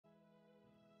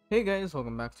Hey guys,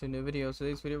 welcome back to a new video. So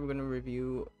today's video we're going to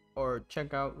review or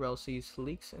check out Rell's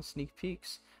leaks and sneak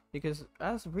peeks, because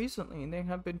as recently they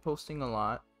have been posting a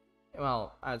lot.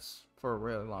 Well, as for a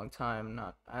really long time,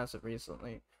 not as of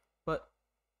recently, but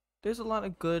there's a lot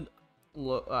of good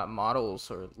models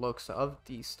or looks of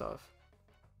these stuff.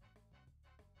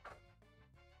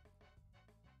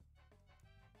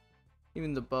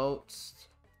 Even the boats,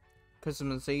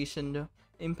 customization,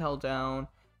 impel down,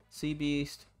 sea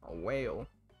beast, a whale.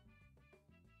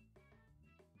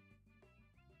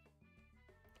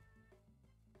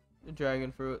 The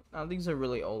dragon fruit. Now these are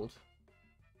really old.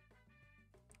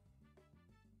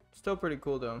 Still pretty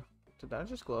cool though. Did that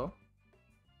just glow?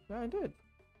 Yeah, I did.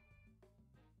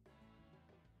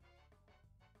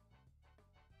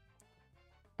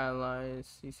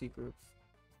 Allies, CC group,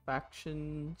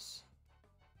 factions,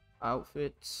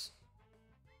 outfits,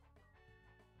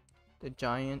 the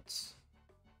giants,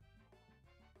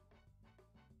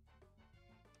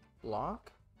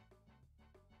 block.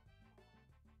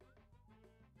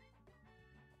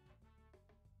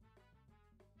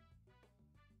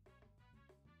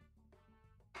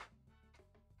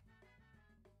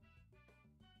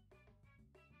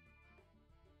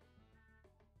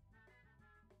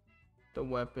 The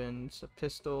weapons, a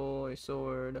pistol, a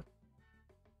sword.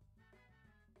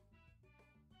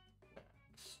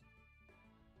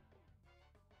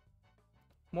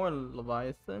 More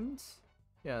leviathans.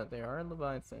 Yeah, they are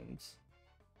leviathans.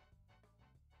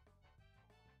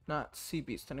 Not sea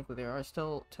beasts, technically. They are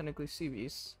still technically sea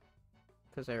beasts,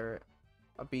 because they're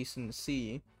a beast in the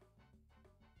sea.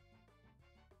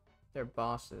 They're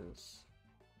bosses.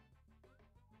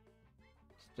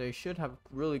 They should have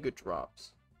really good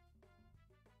drops.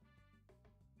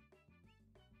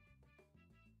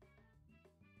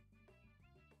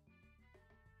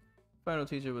 Final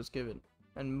teaser was given,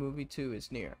 and movie 2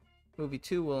 is near. Movie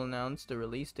 2 will announce the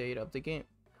release date of the game.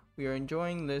 We are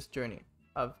enjoying this journey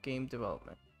of game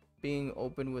development, being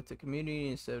open with the community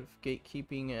instead of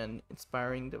gatekeeping and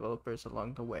inspiring developers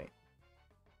along the way.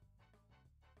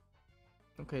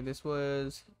 Okay, this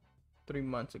was 3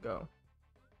 months ago.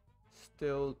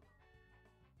 Still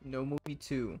no movie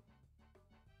 2.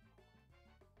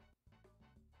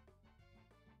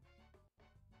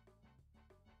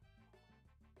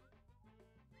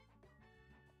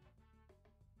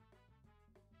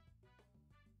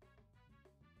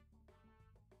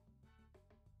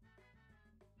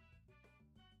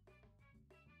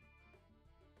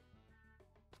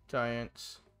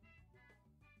 Giants.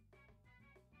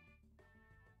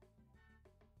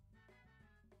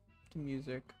 The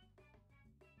music.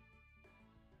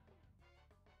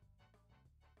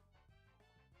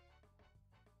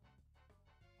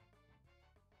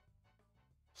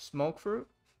 Smoke fruit.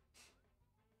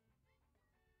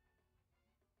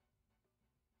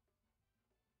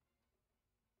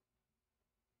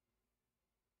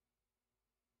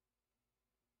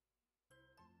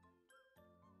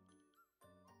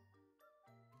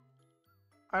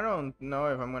 I don't know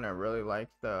if I'm gonna really like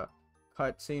the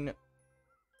cutscene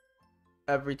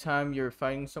every time you're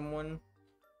fighting someone.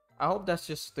 I hope that's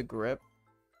just the grip.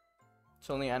 It's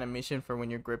only animation for when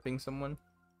you're gripping someone.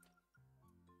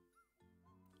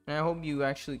 And I hope you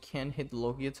actually can hit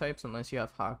Logia types unless you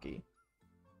have hockey,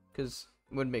 because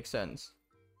it would make sense.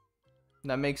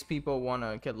 That makes people want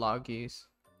to get Logies.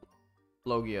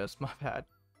 Logias, my bad.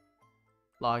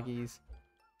 Logies.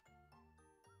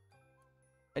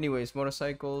 Anyways,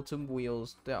 motorcycle, 2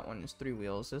 wheels. That one is 3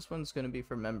 wheels. This one's gonna be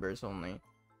for members only.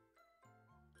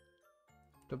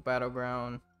 The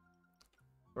battleground.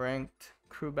 Ranked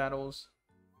crew battles.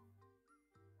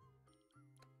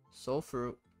 Soul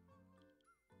fruit.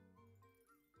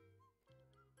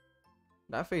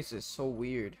 That face is so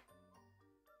weird.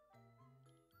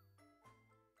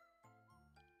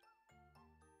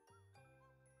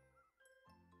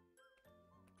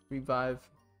 Revive.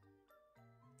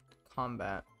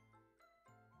 Combat.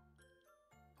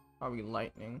 Are we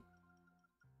lightning?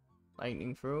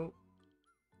 Lightning fruit.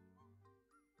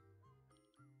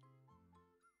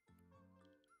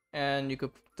 And you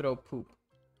could throw poop.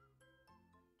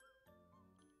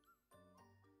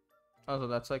 Also,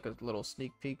 that's like a little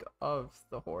sneak peek of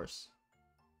the horse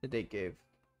that they gave.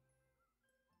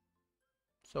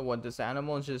 So what, this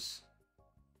animal is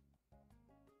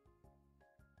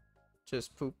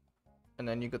just poop, and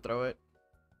then you could throw it.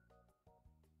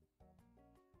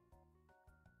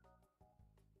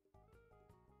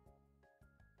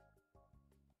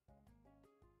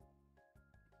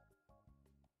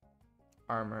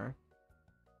 Armor.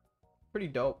 Pretty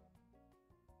dope.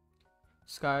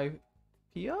 Sky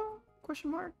Pia?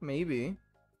 Question mark? Maybe.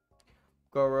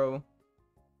 Goro.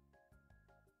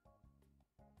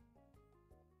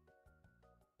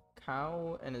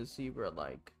 cow and a zebra,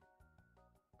 like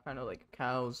kind of like a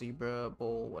cow, zebra,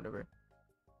 bull, whatever.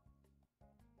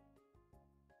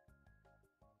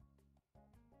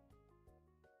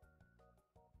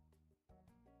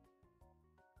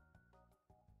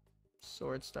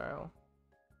 Sword style.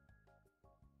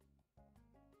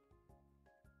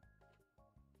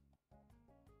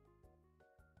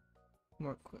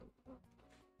 More quick.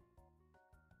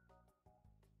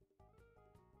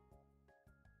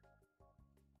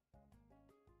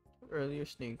 Earlier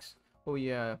sneaks. Oh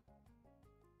yeah.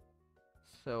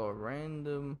 So a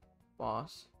random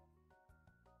boss.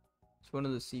 It's one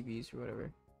of the CBs or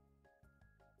whatever.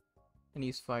 And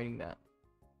he's fighting that.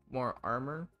 More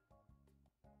armor.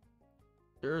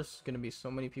 There's gonna be so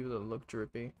many people that look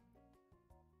drippy.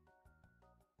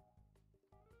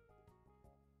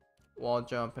 Wall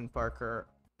jump and parkour.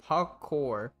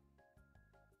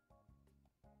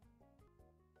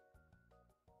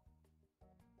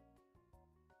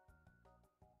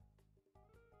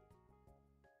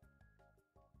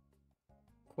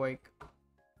 Quake.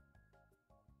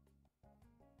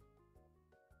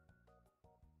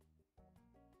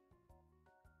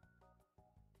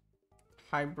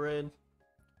 Hybrid,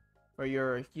 where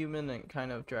you're a human and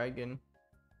kind of dragon,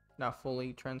 not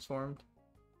fully transformed.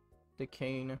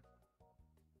 Decane,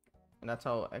 and that's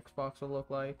how Xbox will look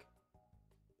like.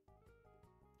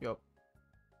 Yup.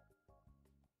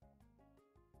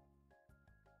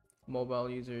 Mobile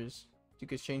users, you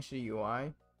could change the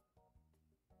UI.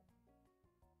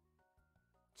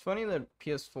 It's funny that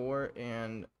PS4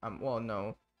 and well,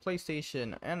 no,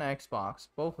 PlayStation and Xbox,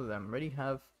 both of them already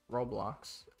have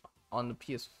Roblox on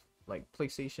the like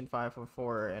PlayStation 5 or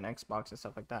 4 and Xbox and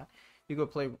stuff like that. You go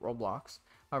play Roblox.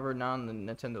 However, not on the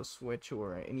Nintendo Switch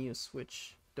or any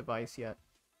Switch device yet.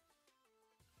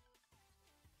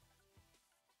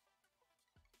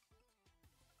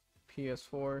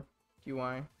 PS4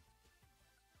 UI.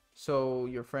 So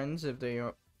your friends, if they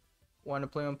want to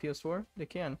play on PS4, they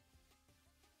can.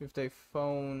 If their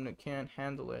phone can't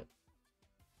handle it.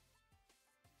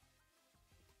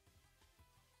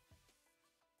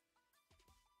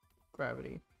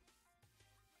 Gravity.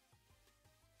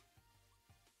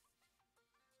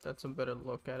 That's a better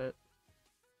look at it.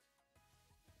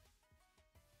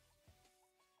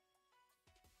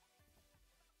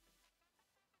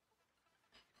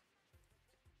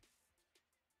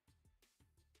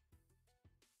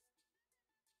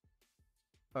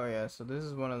 Oh yeah, so this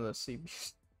is one of the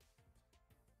CBs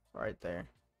right there.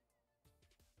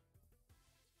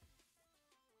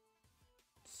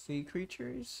 Sea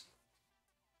creatures?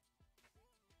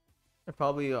 They're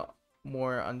probably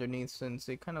more underneath since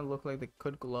they kind of look like they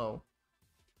could glow.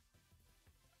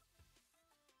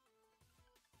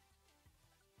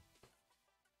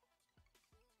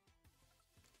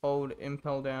 Hold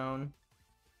impel down.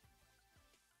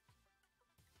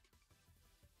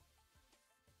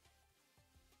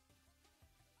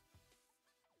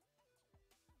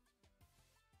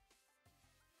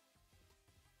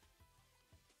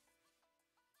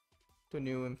 The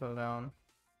new impel down.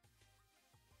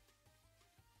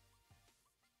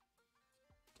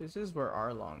 This is where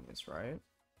Arlong is, right?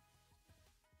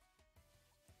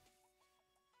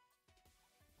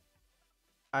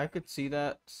 I could see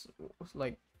that,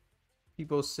 like,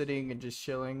 people sitting and just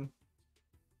chilling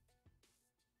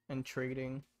and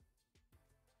trading.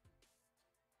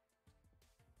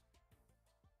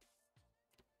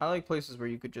 I like places where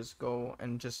you could just go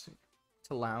and just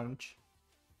to lounge.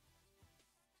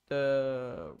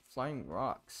 The flying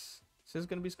rocks. Is this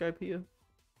gonna be Skypea?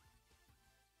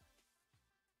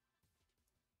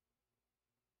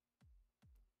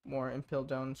 More impel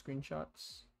down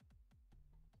screenshots.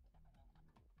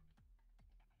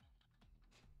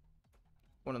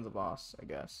 One of the boss, I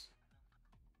guess.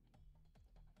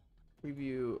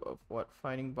 Preview of what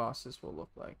fighting bosses will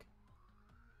look like.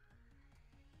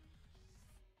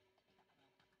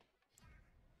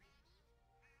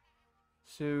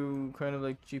 So kind of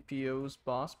like GPO's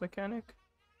boss mechanic,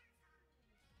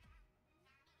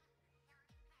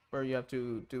 where you have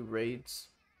to do raids.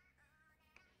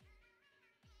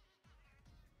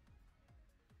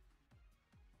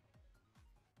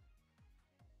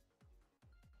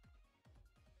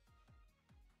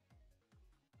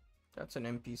 That's an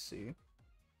NPC.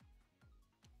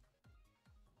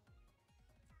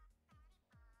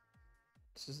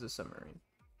 This is the submarine.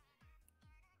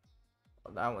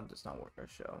 Well, that one does not work our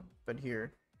show, but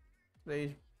here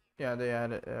they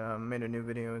added made a new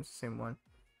video. It's the same one.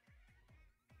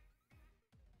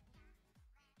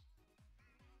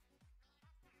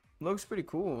 Looks pretty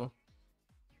cool.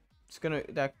 It's gonna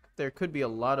there could be a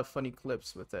lot of funny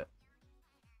clips with it.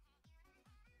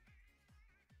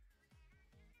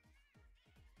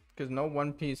 because no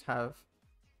One Piece have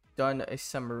done a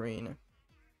submarine,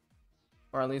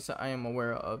 or at least I am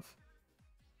aware of,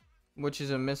 which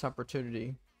is a missed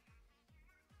opportunity.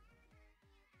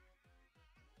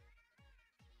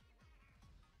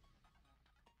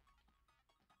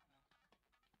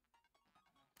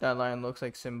 That lion looks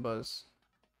like Simba's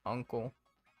uncle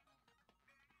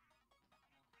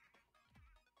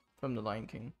from the Lion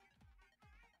King.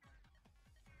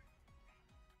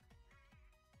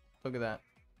 Look at that.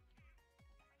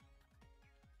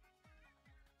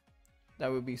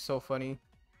 That would be so funny.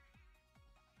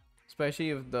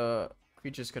 Especially if the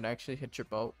creatures could actually hit your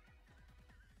boat.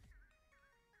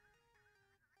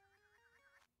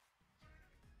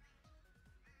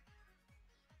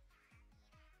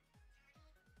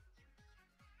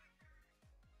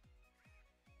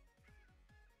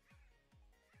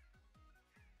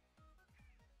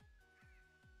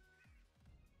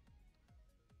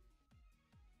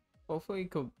 Hopefully you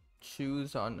could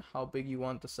choose on how big you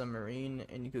want the submarine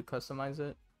and you could customize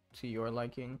it to your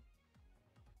liking.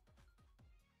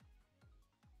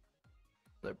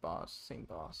 Their boss, same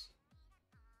boss.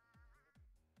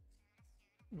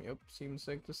 Yep, seems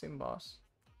like the same boss.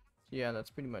 Yeah,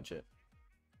 that's pretty much it.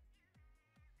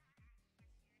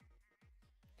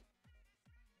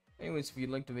 Anyways, if you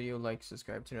liked the video, like,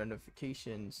 subscribe, turn on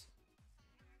notifications.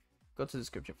 Go to the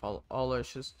description, follow all our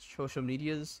social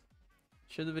medias.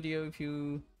 Share the video if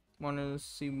you want to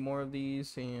see more of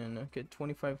these, and get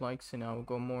 25 likes and I'll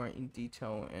go more in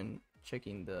detail and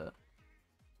checking the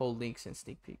whole leaks and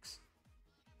sneak peeks.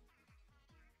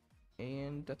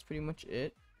 And that's pretty much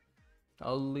it.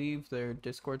 I'll leave their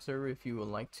Discord server if you would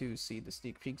like to see the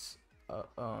sneak peeks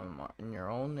on your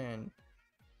own, and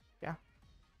yeah,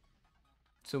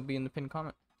 so be in the pinned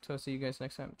comment. So I'll see you guys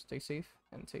next time. Stay safe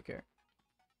and take care.